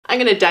I'm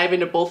gonna dive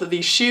into both of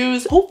these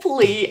shoes.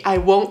 Hopefully I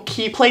won't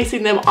keep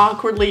placing them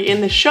awkwardly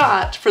in the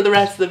shot for the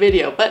rest of the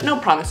video, but no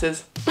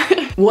promises.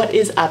 What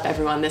is up,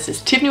 everyone? This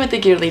is Tiffany with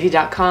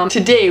thegearlady.com.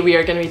 Today we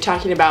are going to be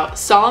talking about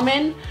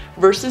Salomon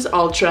versus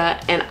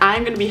Altra, and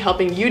I'm going to be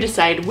helping you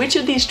decide which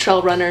of these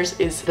trail runners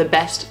is the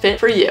best fit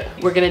for you.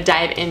 We're going to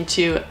dive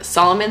into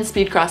Salomon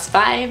Speedcross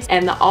 5s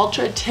and the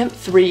Altra Timp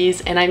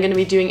 3s, and I'm going to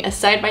be doing a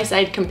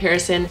side-by-side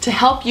comparison to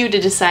help you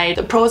to decide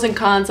the pros and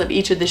cons of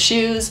each of the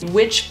shoes,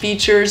 which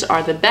features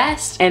are the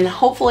best, and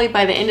hopefully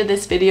by the end of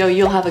this video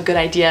you'll have a good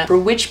idea for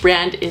which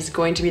brand is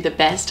going to be the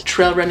best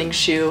trail running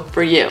shoe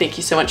for you. Thank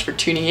you so much for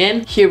tuning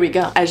in. Here we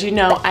go. As you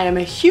know, I am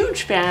a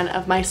huge fan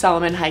of my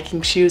Salomon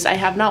hiking shoes. I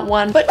have not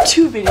one, but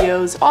two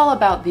videos all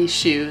about these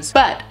shoes.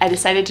 But I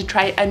decided to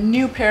try a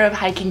new pair of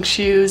hiking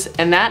shoes,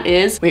 and that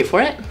is, wait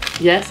for it.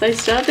 Yes, I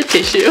still have the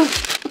tissue.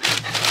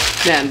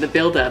 Man, the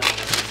build up.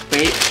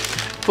 Wait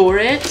for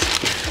it.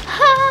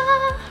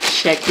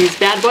 Check these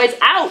bad boys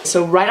out.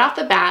 So right off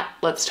the bat,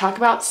 let's talk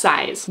about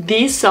size.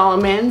 These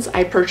Salomons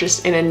I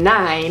purchased in a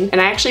 9, and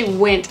I actually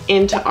went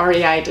into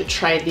REI to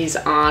try these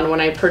on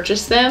when I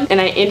purchased them, and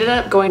I ended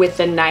up going with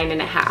the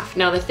 9.5.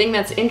 Now the thing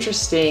that's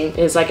interesting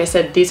is, like I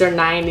said, these are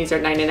 9, these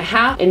are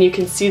 9.5, and you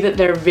can see that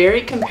they're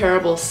very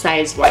comparable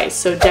size-wise.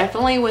 So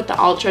definitely with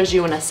the Ultras you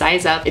want to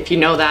size up. If you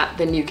know that,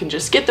 then you can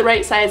just get the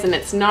right size and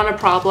it's not a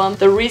problem.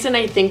 The reason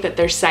I think that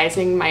their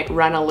sizing might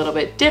run a little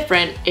bit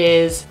different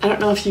is, I don't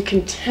know if you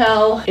can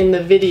tell in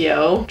the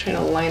video, I'm trying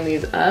to line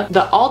these up,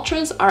 the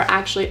Ultras are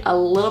actually a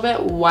little bit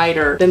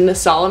wider than the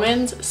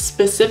Salomons,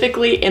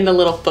 specifically in the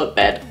little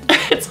footbed.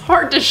 It's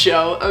hard to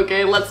show,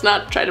 okay? Let's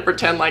not try to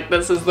pretend like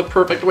this is the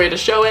perfect way to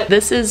show it.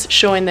 This is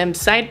showing them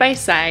side by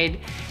side,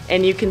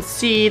 and you can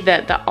see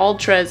that the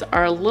Ultras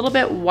are a little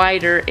bit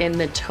wider in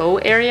the toe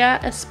area,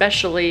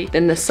 especially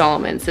than the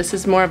Salomons. This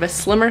is more of a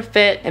slimmer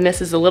fit, and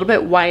this is a little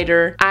bit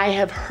wider. I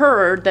have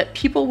heard that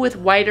people with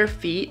wider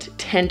feet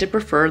tend to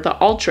prefer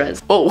the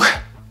Ultras.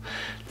 Oh.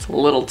 It's a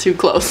little too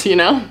close, you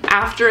know?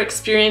 After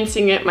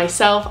experiencing it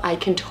myself, I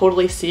can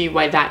totally see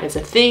why that is a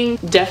thing.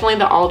 Definitely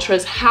the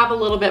Ultras have a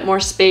little bit more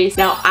space.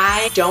 Now,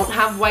 I don't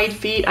have wide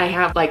feet. I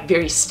have like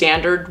very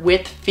standard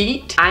width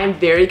feet. I'm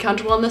very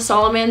comfortable in the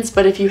Salomons,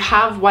 but if you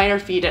have wider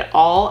feet at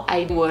all,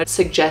 I would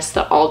suggest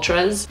the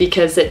Ultras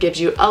because it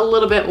gives you a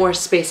little bit more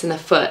space in the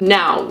foot.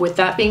 Now, with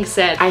that being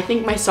said, I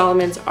think my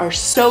Salomons are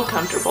so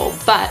comfortable,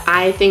 but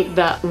I think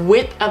the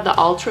width of the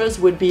Ultras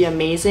would be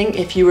amazing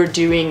if you were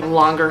doing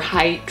longer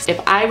hikes. If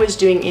I was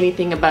doing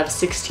anything above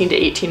 16 to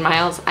 18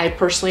 miles, I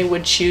personally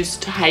would choose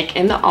to hike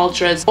in the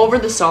Ultras over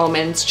the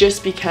Salomons,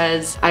 just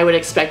because I would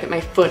expect that my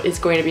foot is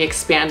going to be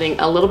expanding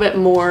a little bit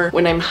more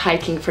when I'm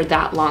hiking for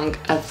that long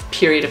of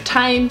period of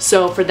time.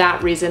 So for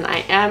that reason, I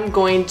am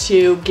going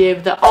to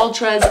give the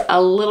Ultras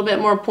a little bit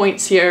more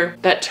points here.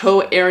 That toe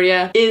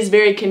area is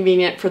very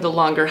convenient for the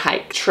longer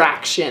hike.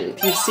 Traction.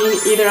 If you've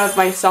seen either of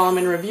my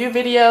Salomon review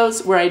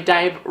videos where I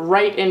dive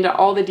right into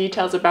all the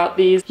details about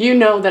these, you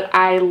know that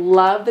I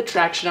love the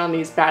traction on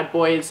these bad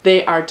boys.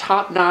 They are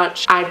top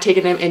notch. I've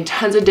taken them in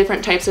tons of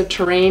different types of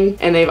terrain,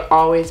 and they've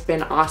always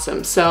been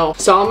awesome. So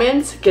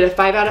Salomons get a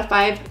 5 out of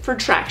 5 for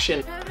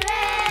traction.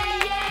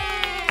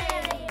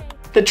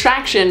 The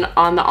traction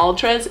on the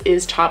Ultras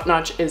is top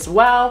notch as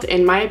well.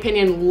 In my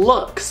opinion,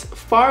 looks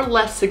far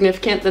less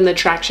significant than the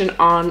traction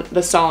on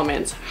the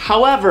Salomons.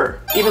 However,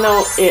 even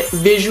though it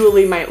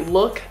visually might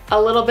look a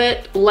little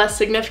bit less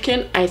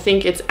significant, I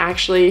think it's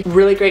actually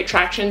really great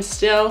traction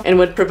still and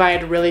would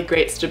provide really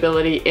great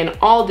stability in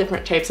all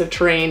different types of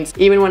terrains.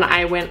 Even when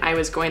I went, I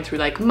was going through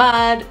like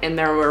mud and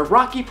there were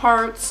rocky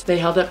parts. They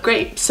held up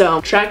great.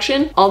 So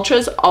traction,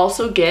 Ultras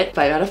also get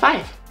 5 out of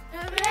 5.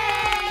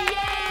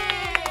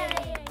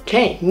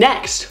 Okay,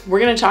 next,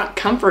 we're gonna talk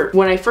comfort.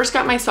 When I first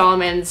got my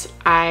Salomons,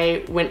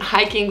 I went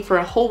hiking for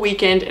a whole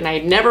weekend and I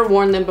had never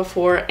worn them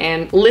before,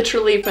 and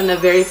literally from the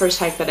very first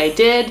hike that I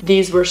did,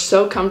 these were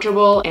so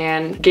comfortable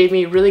and gave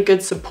me really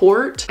good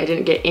support. I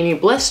didn't get any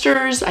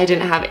blisters, I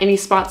didn't have any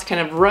spots kind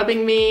of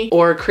rubbing me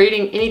or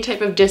creating any type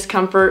of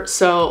discomfort,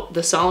 so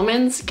the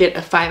Salomons get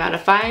a 5 out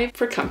of 5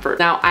 for comfort.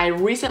 Now, I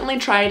recently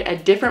tried a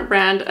different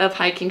brand of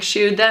hiking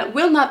shoe that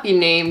will not be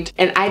named,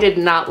 and I did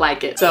not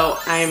like it. So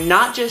I'm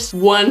not just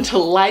one to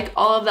like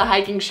all of the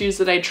hiking shoes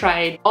that I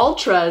tried.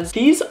 Ultras,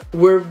 these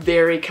were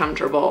very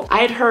comfortable. I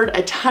had heard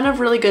a ton of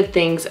really good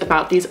things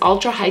about these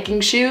Ultra hiking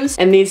shoes,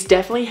 and these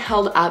definitely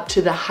held up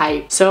to the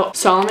hype. So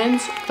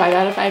Salomons, 5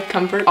 out of 5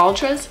 comfort.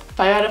 Ultras,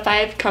 5 out of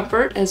 5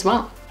 comfort as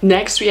well.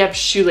 Next, we have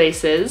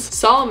shoelaces.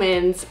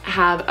 Salomons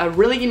have a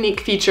really unique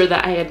feature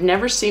that I had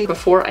never seen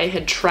before I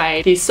had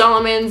tried these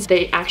Salomons.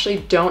 They actually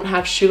don't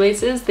have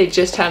shoelaces. They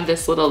just have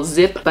this little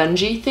zip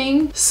bungee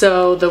thing.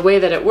 So the way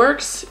that it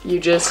works, you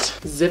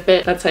just zip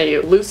it. That's how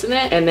you loosen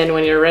it. And then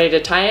when you're ready to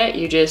tie it,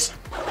 you just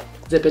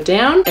zip it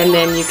down, and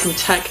then you can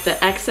tuck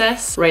the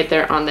excess right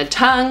there on the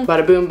tongue.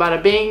 Bada boom,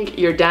 bada bing,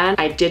 you're done.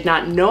 I did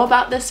not know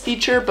about this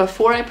feature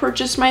before I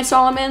purchased my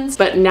Salomons,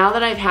 but now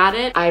that I've had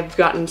it, I've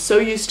gotten so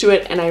used to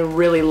it and I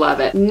really love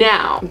it.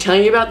 Now, I'm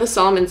telling you about the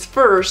Salomons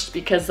first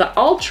because the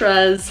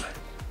Ultras,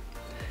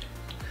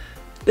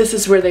 this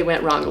is where they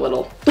went wrong a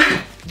little.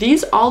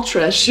 These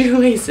Altra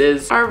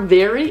shoelaces are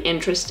very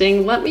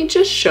interesting. Let me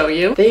just show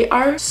you. They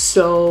are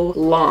so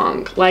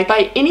long. Like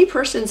by any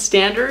person's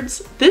standards,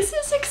 this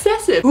is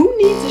excessive. Who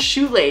needs a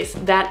shoelace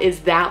that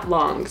is that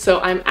long? So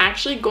I'm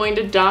actually going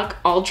to dock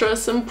Altra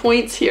some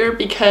points here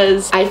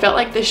because I felt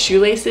like the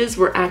shoelaces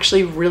were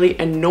actually really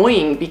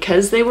annoying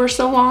because they were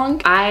so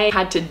long. I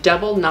had to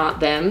double knot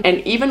them,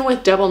 and even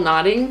with double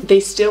knotting, they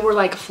still were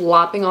like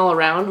flopping all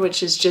around,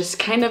 which is just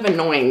kind of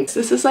annoying.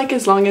 This is like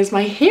as long as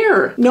my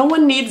hair. No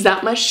one needs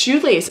that much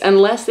shoelace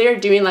unless they are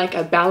doing like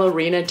a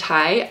ballerina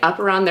tie up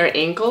around their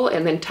ankle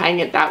and then tying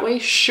it that way.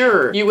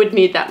 Sure, you would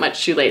need that much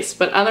shoelace,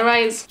 but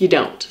otherwise you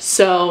don't.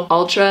 So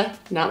Altra,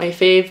 not my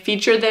fave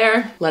feature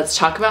there. Let's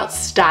talk about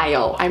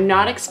style. I'm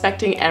not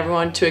expecting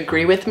everyone to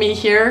agree with me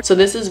here, so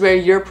this is where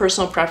your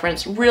personal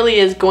preference really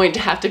is going to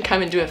have to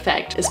come into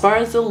effect. As far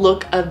as the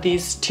look of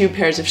these two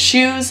pairs of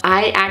shoes,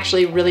 I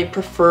actually really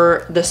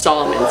prefer the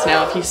Salomons.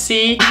 Now, if you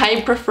see,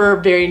 I prefer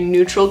very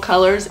neutral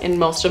colors in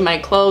most of my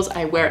clothes.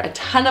 I wear a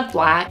ton of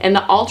black, and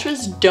the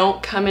Altras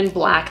don't come in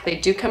black. They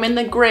do come in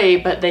the gray,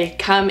 but they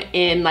come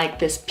in like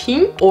this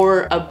pink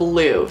or a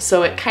blue.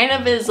 So it kind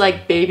of is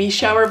like baby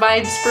shower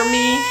vibes for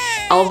me.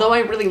 Although I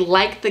really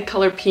like the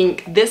color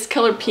pink, this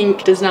color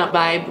pink does not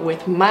vibe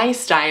with my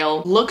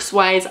style. Looks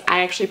wise,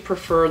 I actually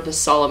prefer the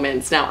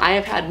Salomons. Now, I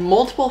have had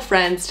multiple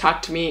friends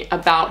talk to me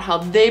about how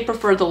they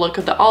prefer the look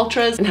of the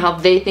Altras and how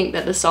they think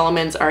that the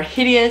Salomons are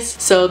hideous.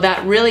 So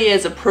that really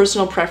is a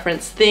personal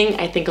preference thing.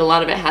 I think a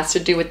lot of it has to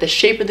do with the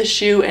shape of the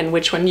shoe and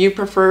which one you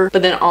prefer,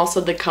 but then also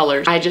the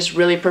colors. I just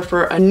really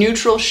prefer a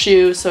neutral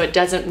shoe, so it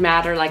doesn't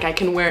matter. Like I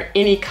can wear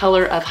any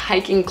color of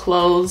hiking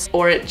clothes,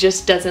 or it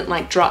just doesn't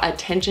like draw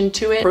attention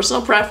to it.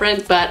 Personal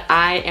preference, but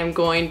I am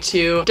going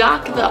to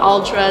dock the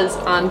Altras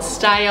on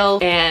style,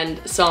 and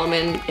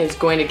Salomon is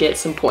going to get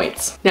some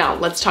points. Now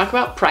let's talk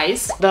about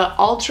price. The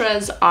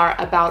Altras are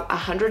about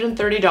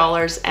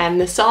 $130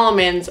 and the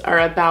Salomons are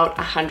about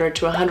 $100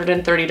 to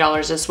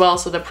 $130 as well.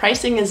 So the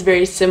pricing is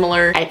very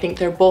similar. I think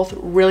they're both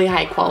really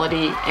high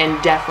quality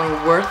and definitely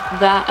worth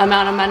that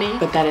amount of money,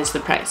 but that is the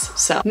price.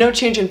 So no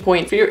change in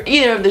point for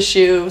either of the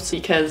shoes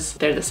because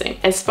they're the same.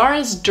 As far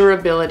as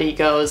durability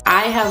goes,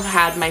 I have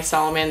had my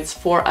Salomons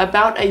for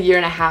about a year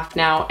and a half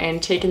now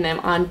and taken them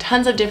on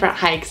tons of different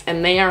hikes,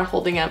 and they are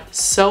holding up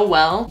so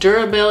well.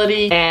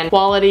 Durability and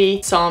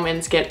quality,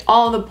 Salomons get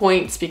all the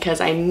points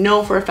because I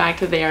know for a fact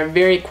that they are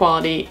very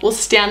quality, will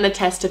stand the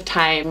test of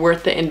time,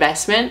 worth the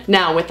investment.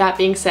 Now, with that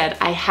being said,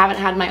 I haven't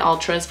had my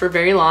Altras for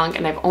very long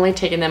and I've only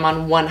taken them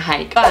on one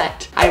hike,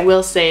 but I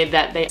will say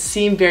that they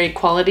seem very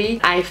quality.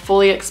 I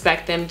fully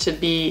expect them to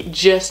be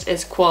just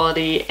as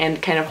quality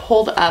and kind of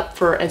hold up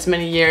for as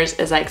many years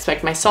as I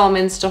expect my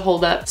Salomons to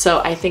hold up.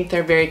 So I think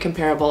they're very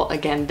comparable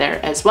again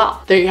there as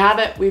well. There you have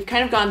it. We've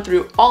kind of gone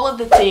through all of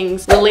the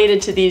things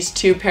related to these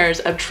two pairs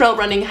of trail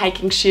running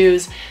hiking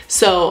shoes.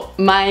 So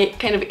my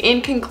kind of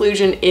in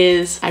conclusion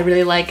is I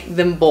really like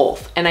them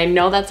both. And I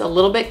know that's a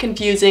little bit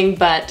confusing,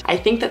 but I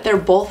think that they're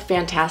both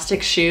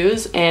fantastic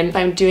shoes. And if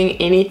I'm doing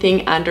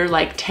anything under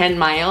like 10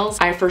 miles,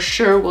 I for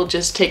sure will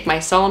just take my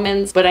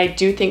Salomons. But I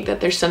do think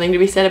that there's something to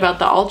be said about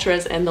the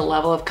Altras and the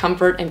level of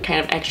comfort and kind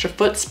of extra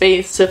foot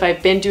space. So if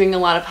I've been doing a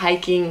lot of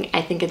hiking,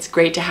 I think it's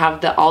great to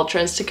have the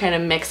Altras to kind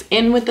of mix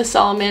in with the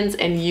Salomons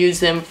and use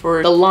them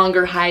for the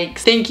longer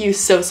hikes. Thank you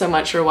so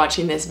much for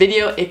watching this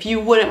video. If you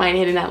wouldn't mind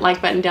hitting that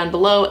like button down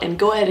below, and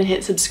go ahead and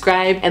hit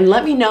subscribe, and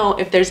let me know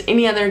if there's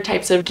any other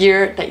types of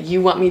gear that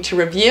you want me to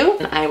review,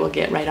 and I will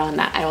get right on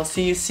that. I will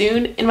see you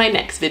soon in my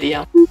next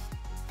video.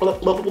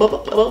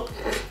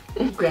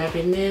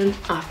 Grabbing them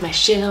off my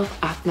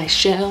shelf, off my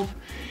shelf.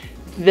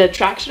 The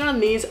traction on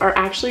these are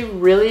actually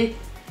really,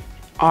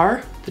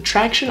 the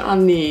traction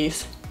on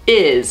these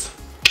is,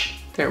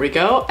 there we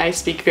go, I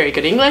speak very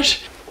good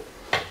English.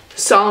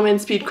 Salomon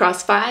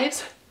Speedcross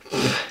 5s.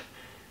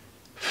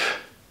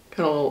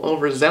 Got a little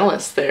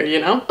overzealous there,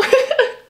 you know?